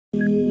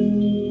Claim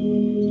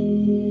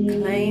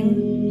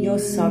your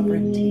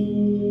sovereignty.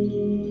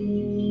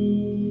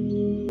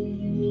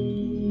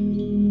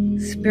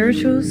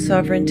 Spiritual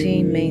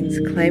sovereignty means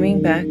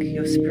claiming back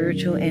your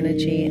spiritual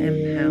energy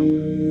and power.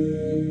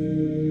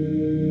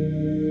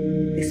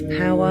 This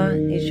power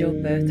is your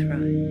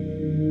birthright.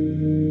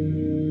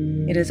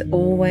 It has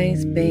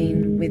always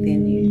been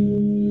within you.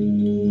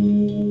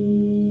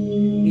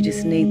 You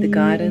just need the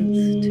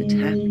guidance to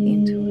tap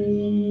into it.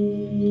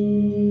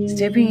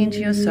 Stepping into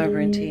your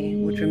sovereignty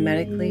will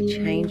dramatically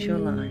change your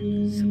life,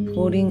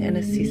 supporting and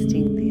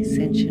assisting the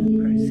ascension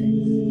process.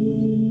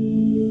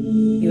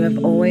 You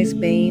have always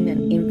been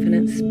an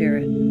infinite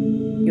spirit.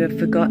 You have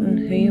forgotten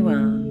who you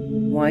are,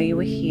 why you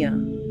are here,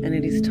 and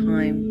it is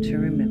time to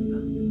remember.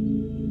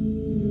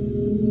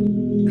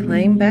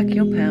 Claim back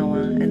your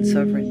power and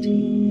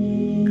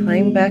sovereignty.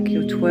 Claim back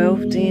your 12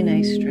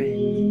 DNA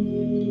strands.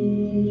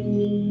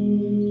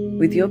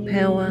 With your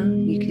power,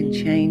 you can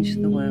change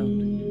the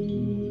world.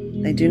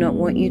 They do not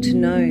want you to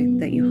know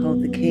that you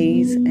hold the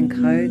keys and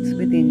codes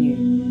within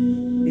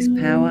you. This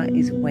power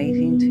is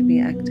waiting to be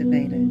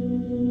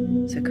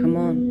activated. So come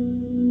on,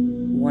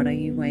 what are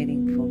you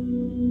waiting for?